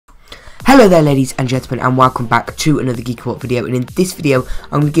Hello there ladies and gentlemen, and welcome back to another Geek Report video. And in this video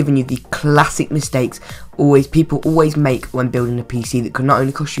I'm going to be giving you the classic mistakes people always make when building a PC that can not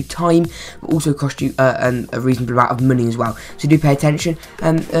only cost you time but also cost you a reasonable amount of money as well. So do pay attention,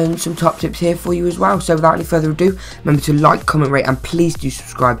 and some top tips here for you as well. So without any further ado, remember to like, comment, rate and please do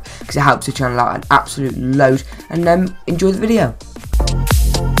subscribe because it helps the channel out an absolute load. And enjoy the video.